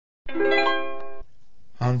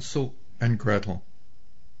Hansel and Gretel.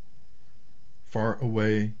 Far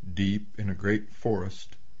away, deep in a great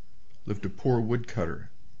forest, lived a poor woodcutter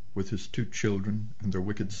with his 2 children and their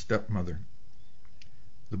wicked stepmother.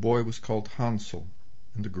 The boy was called Hansel,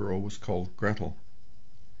 and the girl was called Gretel.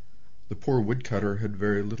 The poor woodcutter had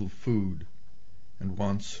very little food, and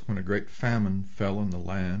once, when a great famine fell on the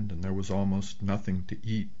land and there was almost nothing to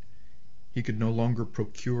eat, he could no longer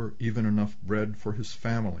procure even enough bread for his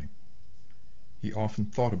family. He often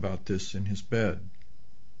thought about this in his bed,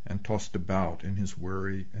 and tossed about in his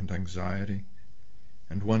worry and anxiety,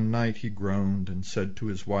 and one night he groaned and said to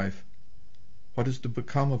his wife, "What is to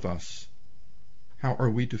become of us? How are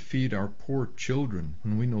we to feed our poor children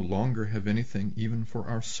when we no longer have anything even for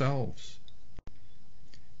ourselves?"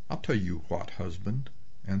 "I'll tell you what, husband,"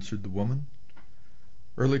 answered the woman.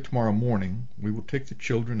 "Early tomorrow morning we will take the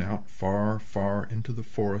children out far, far into the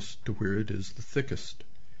forest to where it is the thickest.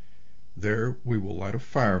 There we will light a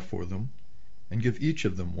fire for them, and give each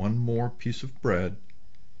of them 1 more piece of bread,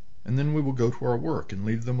 and then we will go to our work and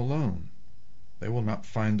leave them alone. They will not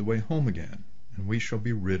find the way home again, and we shall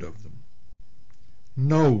be rid of them."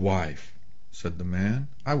 "No, wife," said the man,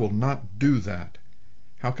 "I will not do that.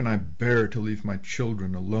 How can I bear to leave my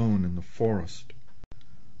children alone in the forest?"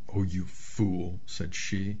 "Oh, you fool," said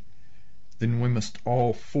she, "then we must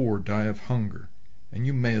all 4 die of hunger, and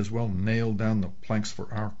you may as well nail down the planks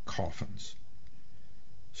for our coffins."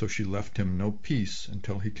 So she left him no peace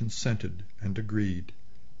until he consented and agreed.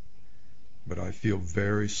 "But I feel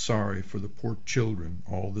very sorry for the poor children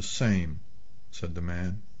all the same," said the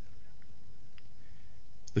man.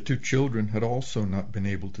 The 2 children had also not been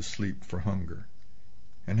able to sleep for hunger,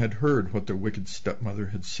 and had heard what their wicked stepmother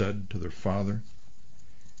had said to their father.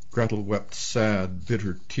 Gretel wept sad,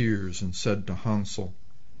 bitter tears, and said to Hansel,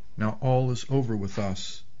 "Now all is over with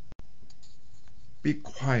us." "Be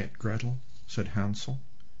quiet, Gretel," said Hansel.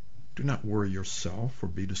 "Do not worry yourself or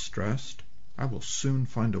be distressed. I will soon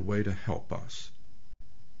find a way to help us."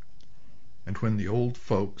 And when the old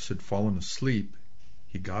folks had fallen asleep,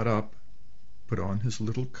 he got up, put on his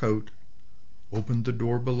little coat, opened the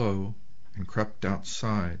door below, and crept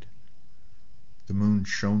outside. The moon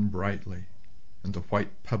shone brightly, and the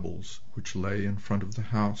white pebbles which lay in front of the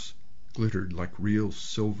house glittered like real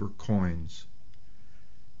silver coins.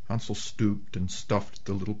 Hansel stooped and stuffed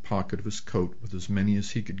the little pocket of his coat with as many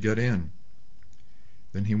as he could get in.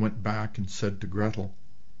 Then he went back and said to Gretel,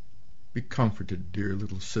 "Be comforted, dear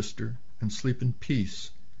little sister, and sleep in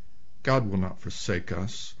peace. God will not forsake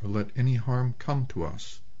us or let any harm come to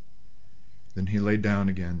us." Then he lay down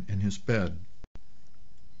again in his bed.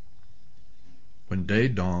 When day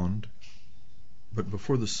dawned, but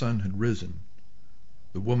before the sun had risen,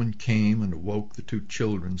 the woman came and awoke the 2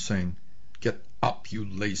 children, saying, "Get up, you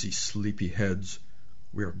lazy sleepy heads.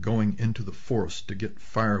 We are going into the forest to get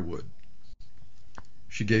firewood."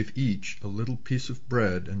 She gave each a little piece of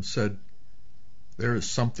bread and said, "There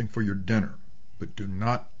is something for your dinner, but do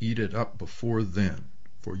not eat it up before then,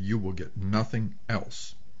 for you will get nothing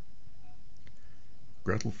else."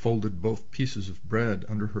 Gretel folded both pieces of bread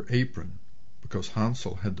under her apron, because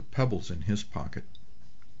Hansel had the pebbles in his pocket.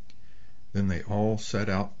 Then they all set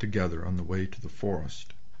out together on the way to the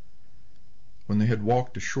forest. When they had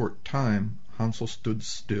walked a short time, Hansel stood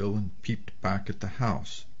still and peeped back at the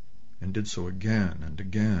house, and did so again and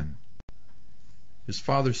again. His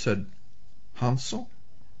father said, "Hansel,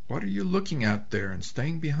 what are you looking at there and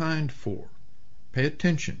staying behind for? Pay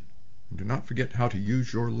attention, and do not forget how to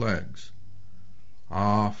use your legs."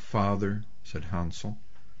 "Ah, father," said Hansel,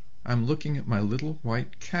 "I am looking at my little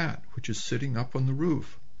white cat, which is sitting up on the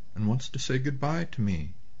roof, and wants to say good-bye to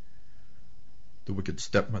me." The wicked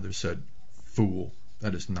stepmother said, "Fool,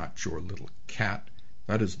 that is not your little cat.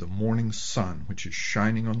 That is the morning sun which is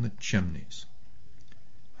shining on the chimneys."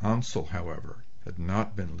 Hansel, however, had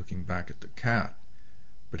not been looking back at the cat,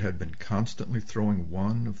 but had been constantly throwing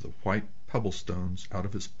one of the white pebble-stones out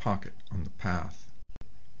of his pocket on the path.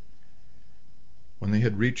 When they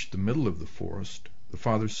had reached the middle of the forest, the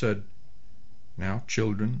father said, "Now,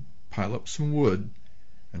 children, pile up some wood,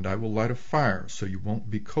 and I will light a fire so you won't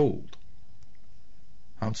be cold."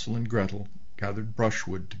 Hansel and Gretel gathered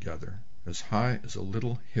brushwood together as high as a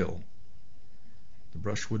little hill. The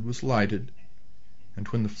brushwood was lighted, and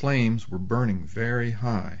when the flames were burning very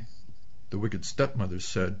high, the wicked stepmother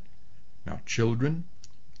said, "Now, children,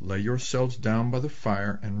 lay yourselves down by the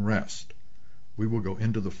fire and rest. We will go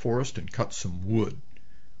into the forest and cut some wood.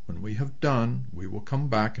 When we have done, we will come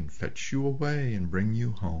back and fetch you away and bring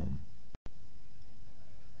you home."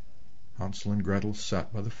 Hansel and Gretel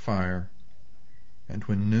sat by the fire, and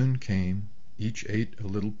when noon came, each ate a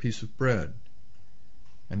little piece of bread,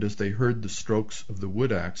 and as they heard the strokes of the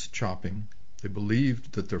wood-axe chopping, they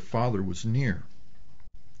believed that their father was near.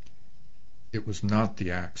 It was not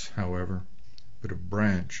the axe, however, but a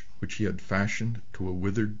branch which he had fashioned to a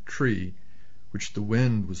withered tree, which the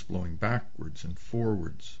wind was blowing backwards and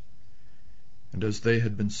forwards. And as they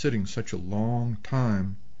had been sitting such a long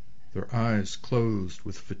time, their eyes closed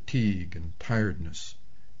with fatigue and tiredness,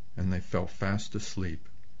 and they fell fast asleep.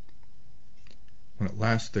 When at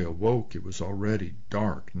last they awoke, it was already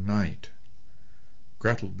dark night.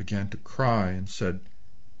 Gretel began to cry and said,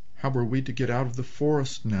 "How are we to get out of the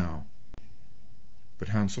forest now?" But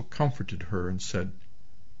Hansel comforted her and said,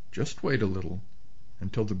 "Just wait a little,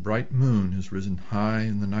 until the bright moon has risen high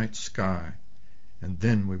in the night sky, and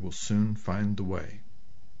then we will soon find the way."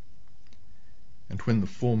 And when the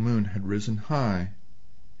full moon had risen high,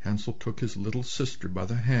 Hansel took his little sister by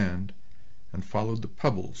the hand and followed the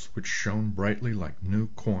pebbles which shone brightly like new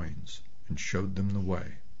coins, and showed them the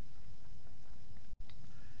way.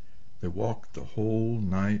 They walked the whole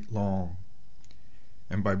night long,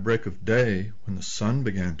 and by break of day, when the sun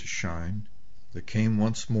began to shine, they came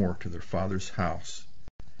once more to their father's house.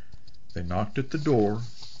 They knocked at the door,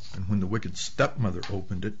 and when the wicked stepmother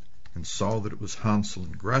opened it and saw that it was Hansel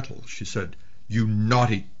and Gretel, she said, "You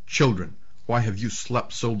naughty children, why have you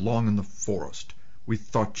slept so long in the forest? We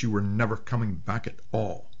thought you were never coming back at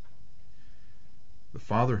all." The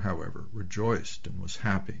father, however, rejoiced and was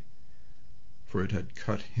happy, for it had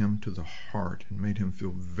cut him to the heart and made him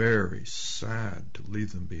feel very sad to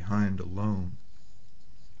leave them behind alone.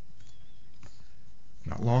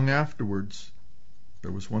 Not long afterwards,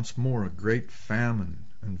 there was once more a great famine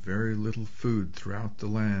and very little food throughout the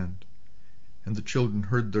land, and the children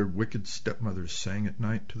heard their wicked stepmothers saying at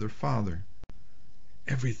night to their father,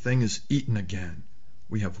 "Everything is eaten again.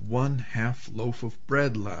 We have 1/2 loaf of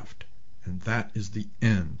bread left, and that is the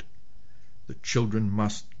end. The children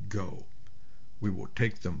must go. We will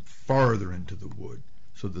take them farther into the wood,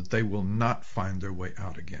 so that they will not find their way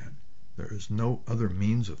out again. There is no other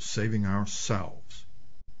means of saving ourselves."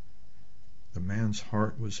 The man's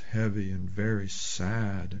heart was heavy and very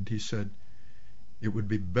sad, and he said, "It would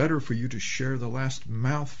be better for you to share the last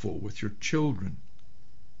mouthful with your children."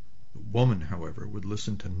 The woman, however, would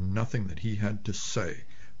listen to nothing that he had to say,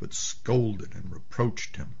 but scolded and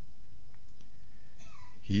reproached him.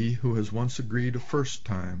 He who has once agreed a first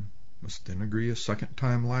time must then agree a second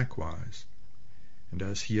time likewise, and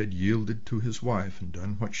as he had yielded to his wife and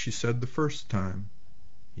done what she said the first time,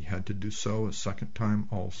 he had to do so a second time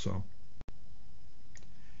also.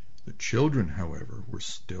 The children, however, were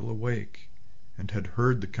still awake, and had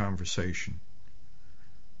heard the conversation.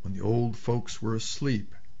 When the old folks were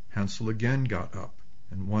asleep, Hansel again got up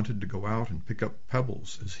and wanted to go out and pick up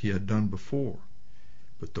pebbles as he had done before,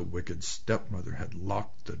 but the wicked stepmother had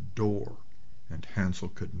locked the door, and Hansel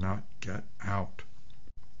could not get out.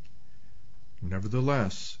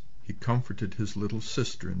 Nevertheless, he comforted his little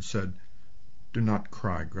sister and said, "Do not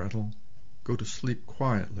cry, Gretel. Go to sleep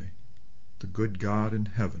quietly. The good God in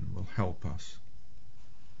heaven will help us."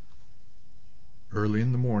 Early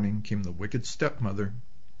in the morning came the wicked stepmother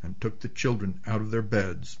and took the children out of their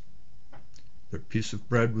beds. Their piece of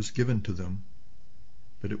bread was given to them,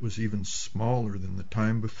 but it was even smaller than the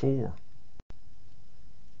time before.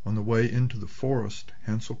 On the way into the forest,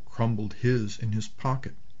 Hansel crumbled his in his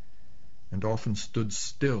pocket, and often stood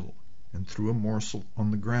still and threw a morsel on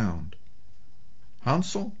the ground.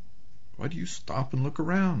 "Hansel, why do you stop and look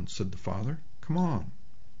around?" said the father. "Come on."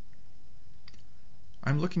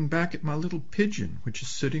 "I'm looking back at my little pigeon, which is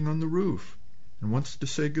sitting on the roof, and wants to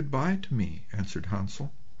say good-bye to me," answered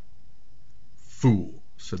Hansel. "Fool,"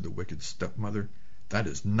 said the wicked stepmother, "that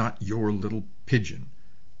is not your little pigeon.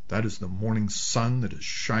 That is the morning sun that is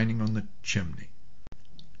shining on the chimney."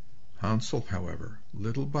 Hansel, however,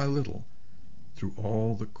 little by little, threw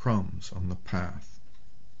all the crumbs on the path.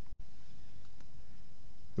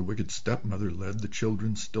 The wicked stepmother led the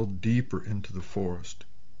children still deeper into the forest,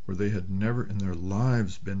 where they had never in their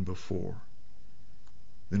lives been before.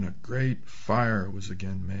 Then a great fire was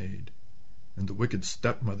again made, and the wicked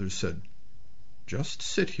stepmother said, "Just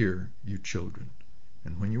sit here, you children,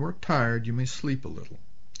 and when you are tired you may sleep a little.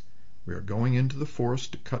 We are going into the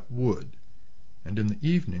forest to cut wood, and in the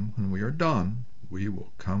evening, when we are done, we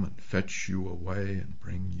will come and fetch you away and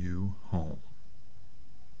bring you home."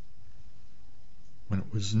 When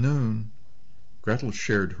it was noon, Gretel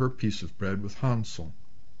shared her piece of bread with Hansel,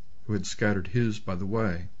 who had scattered his by the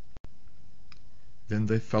way. Then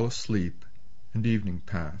they fell asleep, and evening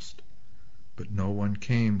passed, but no one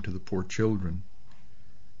came to the poor children.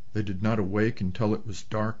 They did not awake until it was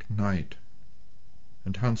dark night,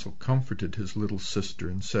 and Hansel comforted his little sister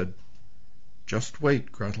and said, "Just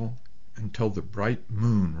wait, Gretel, until the bright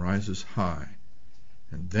moon rises high,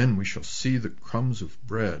 and then we shall see the crumbs of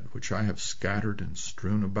bread which I have scattered and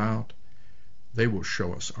strewn about. They will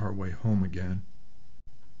show us our way home again."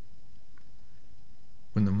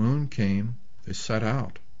 When the moon came, they set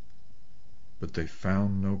out, but they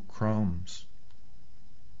found no crumbs,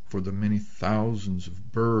 for the many thousands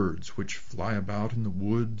of birds which fly about in the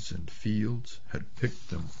woods and fields had picked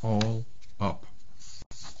them all up.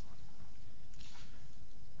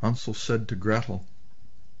 Hansel said to Gretel,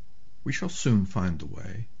 "We shall soon find the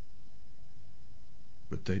way."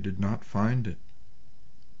 But they did not find it.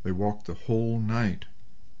 They walked the whole night,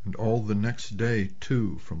 and all the next day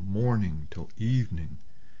too, from morning till evening,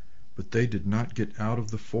 but they did not get out of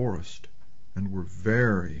the forest, and were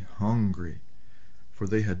very hungry, for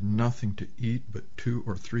they had nothing to eat but 2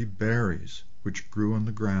 or 3 berries which grew on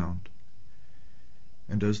the ground.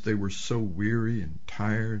 And as they were so weary and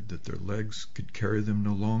tired that their legs could carry them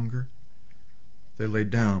no longer, they lay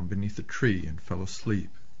down beneath a tree and fell asleep.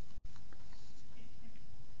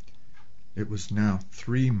 It was now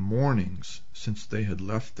 3 mornings since they had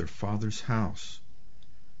left their father's house.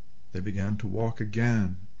 They began to walk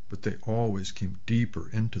again, but they always came deeper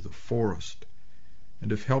into the forest,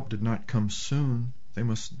 and if help did not come soon, they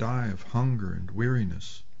must die of hunger and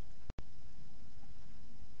weariness.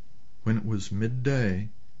 When it was midday,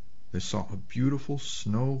 they saw a beautiful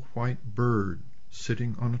snow-white bird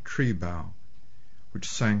sitting on a tree bough, which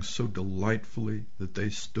sang so delightfully that they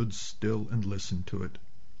stood still and listened to it.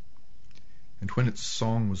 And when its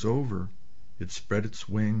song was over, it spread its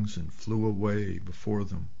wings and flew away before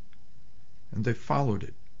them, and they followed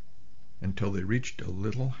it until they reached a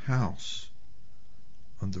little house,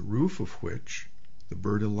 on the roof of which the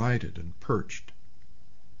bird alighted and perched.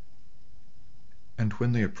 And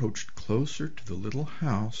when they approached closer to the little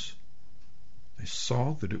house, they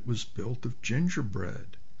saw that it was built of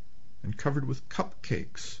gingerbread and covered with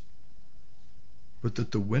cupcakes, but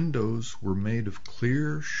that the windows were made of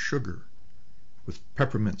clear sugar, with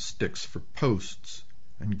peppermint sticks for posts,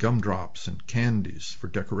 and gumdrops and candies for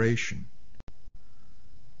decoration.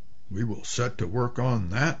 "We will set to work on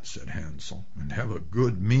that," said Hansel, "and have a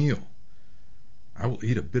good meal. I will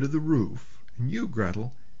eat a bit of the roof, and you,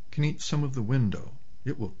 Gretel, can eat some of the window.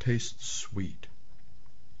 It will taste sweet."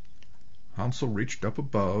 Hansel reached up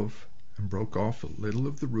above and broke off a little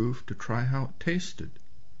of the roof to try how it tasted,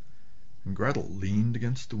 and Gretel leaned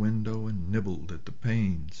against the window and nibbled at the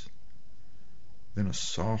panes. Then a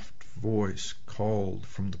soft voice called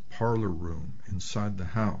from the parlor room inside the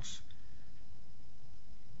house,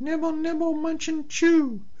 "Nibble, nibble, munch and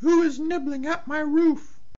chew, who is nibbling at my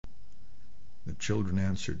roof?" The children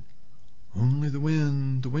answered, "Only the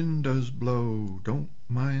wind does blow, don't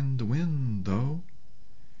mind the wind, though."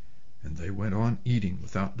 And they went on eating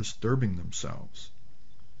without disturbing themselves.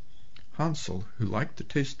 Hansel, who liked the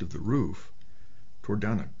taste of the roof, tore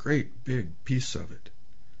down a great big piece of it,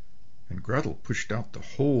 and Gretel pushed out the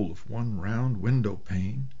whole of one round window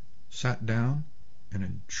pane, sat down, and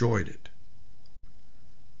enjoyed it.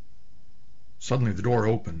 Suddenly the door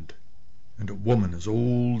opened, and a woman as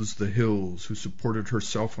old as the hills, who supported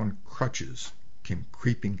herself on crutches, came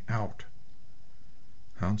creeping out.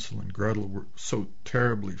 Hansel and Gretel were so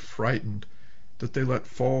terribly frightened that they let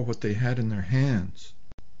fall what they had in their hands.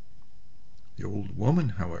 The old woman,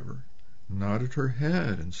 however, nodded her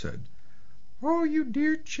head and said, "Oh, you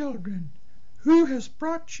dear children, who has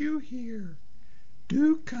brought you here?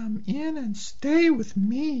 Do come in and stay with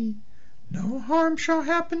me. No harm shall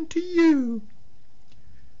happen to you."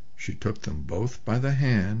 She took them both by the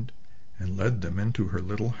hand and led them into her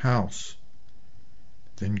little house.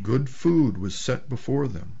 Then good food was set before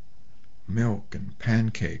them, milk and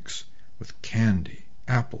pancakes, with candy,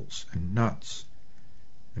 apples, and nuts,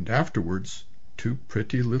 and afterwards 2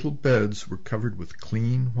 pretty little beds were covered with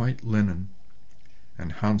clean white linen,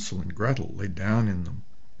 and Hansel and Gretel lay down in them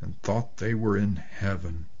and thought they were in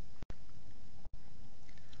heaven.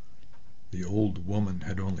 The old woman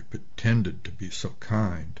had only pretended to be so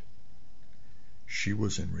kind. She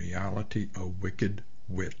was in reality a wicked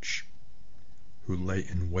witch, who lay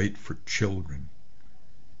in wait for children,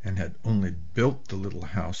 and had only built the little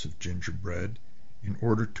house of gingerbread in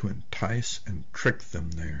order to entice and trick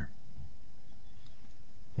them there.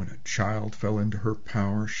 When a child fell into her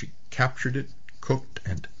power, she captured it, cooked,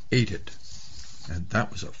 and ate it, and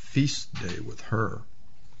that was a feast day with her.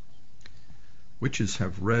 Witches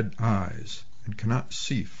have red eyes and cannot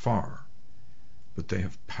see far, but they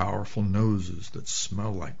have powerful noses that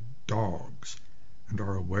smell like dogs and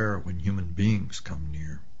are aware when human beings come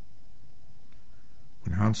near.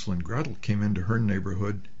 When Hansel and Gretel came into her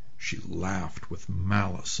neighborhood, she laughed with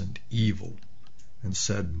malice and evil and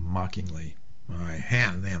said mockingly, "I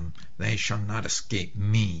have them, they shall not escape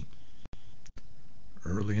me."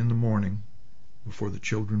 Early in the morning, before the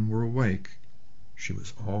children were awake, she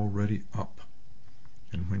was already up,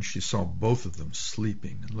 and when she saw both of them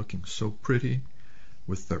sleeping and looking so pretty,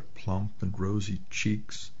 with their plump and rosy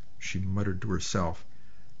cheeks, she muttered to herself,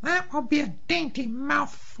 "That will be a dainty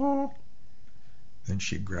mouthful." Then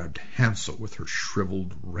she grabbed Hansel with her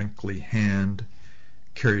shriveled, wrinkly hand,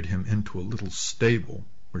 carried him into a little stable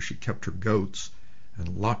where she kept her goats,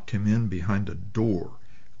 and locked him in behind a door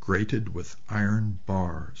grated with iron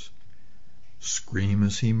bars. Scream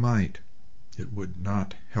as he might, it would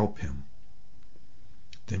not help him.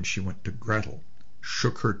 Then she went to Gretel,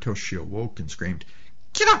 shook her till she awoke, and screamed,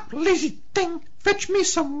 "Get up, lazy thing! Fetch me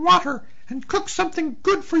some water, and cook something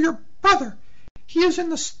good for your brother. He is in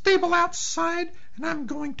the stable outside, and I'm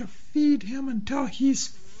going to feed him until he's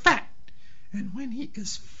fat. And when he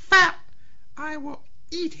is fat, I will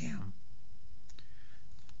eat him."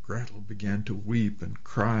 Gretel began to weep and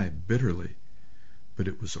cry bitterly, but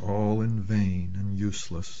it was all in vain and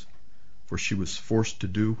useless, for she was forced to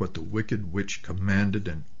do what the wicked witch commanded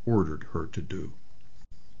and ordered her to do.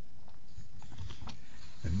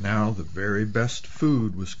 And now the very best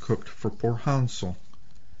food was cooked for poor Hansel,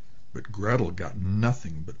 but Gretel got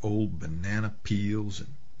nothing but old banana peels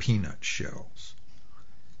and peanut shells.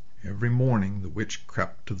 Every morning the witch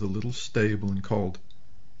crept to the little stable and called,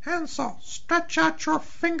 "Hansel, stretch out your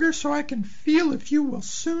finger so I can feel if you will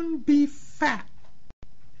soon be fat."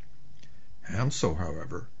 Hansel,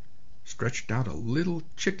 however, stretched out a little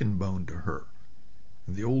chicken bone to her,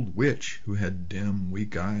 and the old witch, who had dim,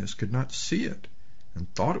 weak eyes, could not see it,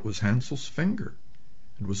 and thought it was Hansel's finger,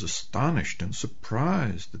 and was astonished and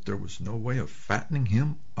surprised that there was no way of fattening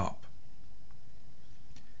him up.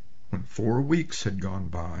 When 4 weeks had gone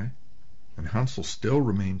by, and Hansel still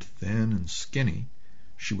remained thin and skinny,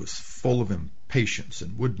 she was full of impatience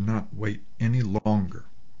and would not wait any longer.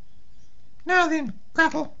 "Now then,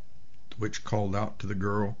 Gretel," the witch called out to the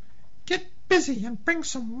girl, "get busy and bring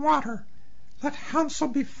some water. Let Hansel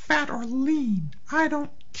be fat or lean, I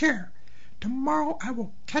don't care. Tomorrow I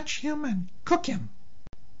will catch him and cook him."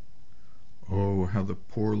 Oh, how the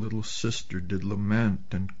poor little sister did lament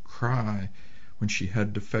and cry when she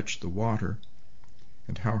had to fetch the water,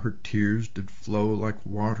 and how her tears did flow like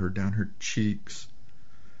water down her cheeks.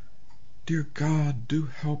 "Dear God, do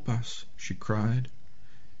help us," she cried.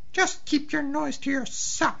 "Just keep your noise to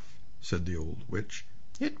yourself," said the old witch.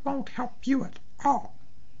 "It won't help you at all."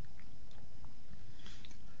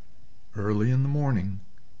 Early in the morning,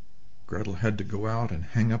 Gretel had to go out and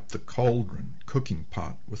hang up the cauldron cooking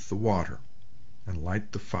pot with the water, and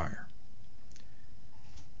light the fire.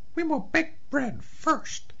 "We will bake bread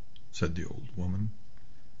first," said the old woman.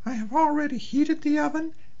 "I have already heated the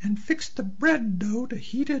oven and fixed the bread dough to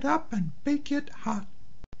heat it up and bake it hot."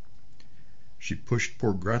 She pushed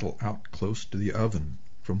poor Gretel out close to the oven,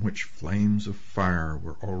 from which flames of fire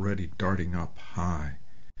were already darting up high.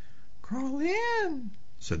 "Crawl in,"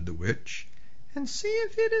 said the witch, "and see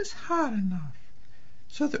if it is hot enough,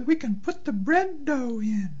 so that we can put the bread dough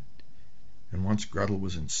in." And once Gretel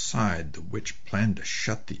was inside, the witch planned to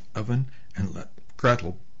shut the oven and let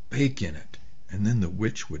Gretel bake in it, and then the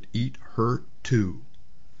witch would eat her too.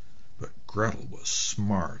 But Gretel was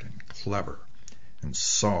smart and clever, and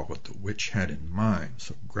saw what the witch had in mind,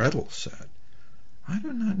 so Gretel said, "I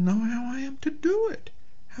do not know how I am to do it.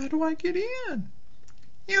 How do I get in?"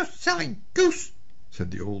 "You silly goose,"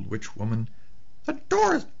 said the old witch woman. "The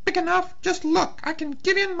door is big enough. Just look, I can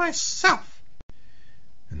get in myself."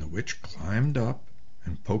 And the witch climbed up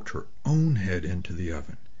and poked her own head into the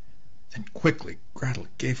oven. Then quickly Gretel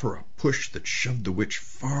gave her a push that shoved the witch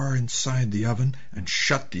far inside the oven, and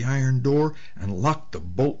shut the iron door and locked the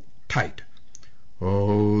bolt tight.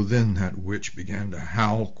 Oh, then that witch began to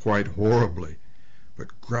howl quite horribly,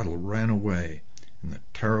 but Gretel ran away, and the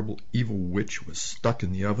terrible evil witch was stuck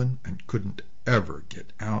in the oven and couldn't ever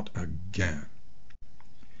get out again.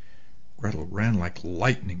 Gretel ran like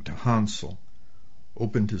lightning to Hansel,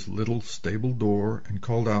 opened his little stable door, and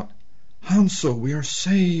called out, "Hansel, we are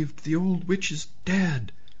saved! The old witch is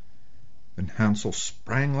dead!" Then Hansel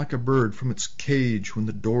sprang like a bird from its cage when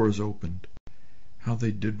the doors opened. How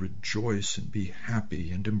they did rejoice and be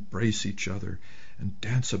happy, and embrace each other, and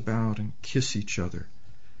dance about and kiss each other.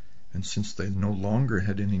 And since they no longer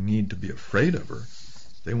had any need to be afraid of her,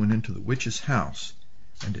 they went into the witch's house,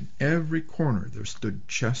 and in every corner there stood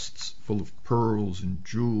chests full of pearls and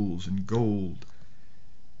jewels and gold.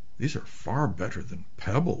 "These are far better than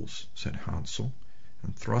pebbles," said Hansel,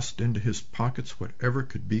 and thrust into his pockets whatever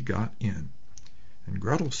could be got in. And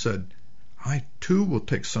Gretel said, "I too will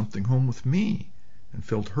take something home with me," and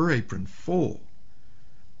filled her apron full.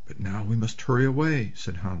 "But now we must hurry away,"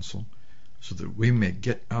 said Hansel, "so that we may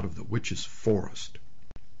get out of the witch's forest."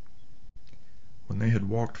 When they had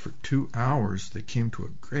walked for 2 hours they came to a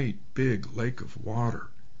great big lake of water.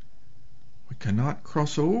 "We cannot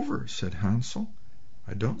cross over," said Hansel.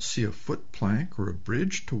 "I don't see a foot plank or a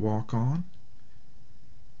bridge to walk on."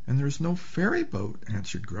 "And there is no ferry boat,"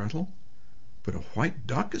 answered Gretel, "but a white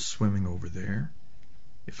duck is swimming over there.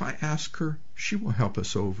 If I ask her, she will help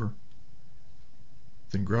us over."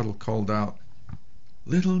 Then Gretel called out,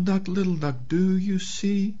 little duck, do you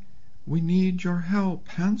see? We need your help,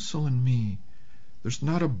 Hansel and me. There's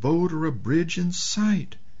not a boat or a bridge in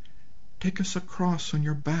sight. Take us across on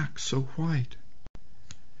your back so white."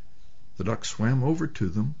 The duck swam over to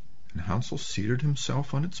them, and Hansel seated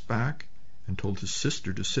himself on its back and told his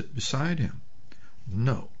sister to sit beside him.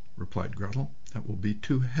 "No," replied Gretel, "that will be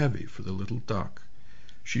too heavy for the little duck.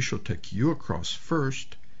 She shall take you across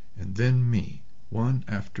first, and then me, one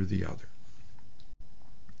after the other."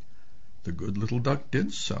 The good little duck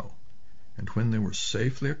did so, and when they were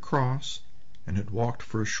safely across and had walked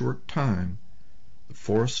for a short time, the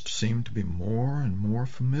forest seemed to be more and more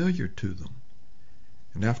familiar to them,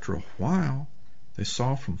 and after a while they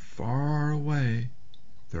saw from far away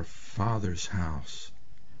their father's house.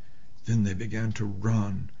 Then they began to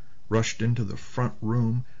run, rushed into the front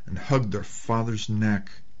room, and hugged their father's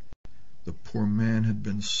neck. The poor man had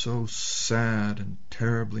been so sad and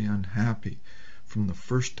terribly unhappy from the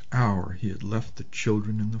first hour he had left the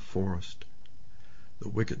children in the forest. The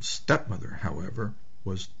wicked stepmother, however,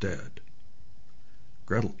 was dead.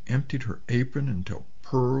 Gretel emptied her apron until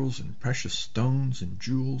pearls and precious stones and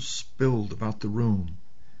jewels spilled about the room,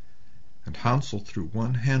 and Hansel threw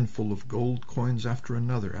one handful of gold coins after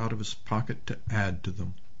another out of his pocket to add to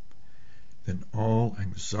them. Then all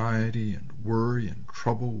anxiety and worry and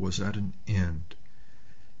trouble was at an end,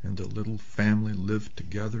 and the little family lived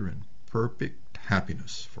together in perfect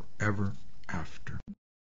happiness forever after.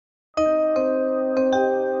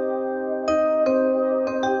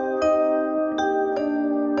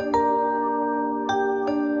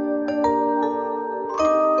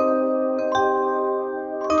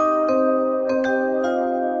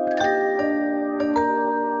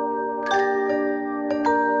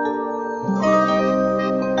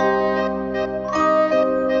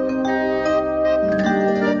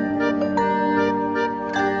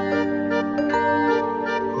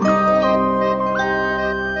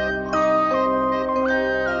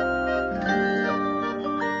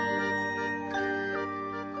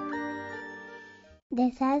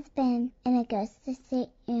 This has been an Augusta State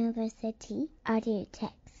University audio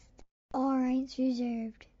text. All rights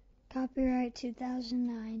reserved. Copyright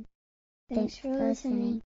 2009. Thanks for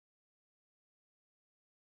listening.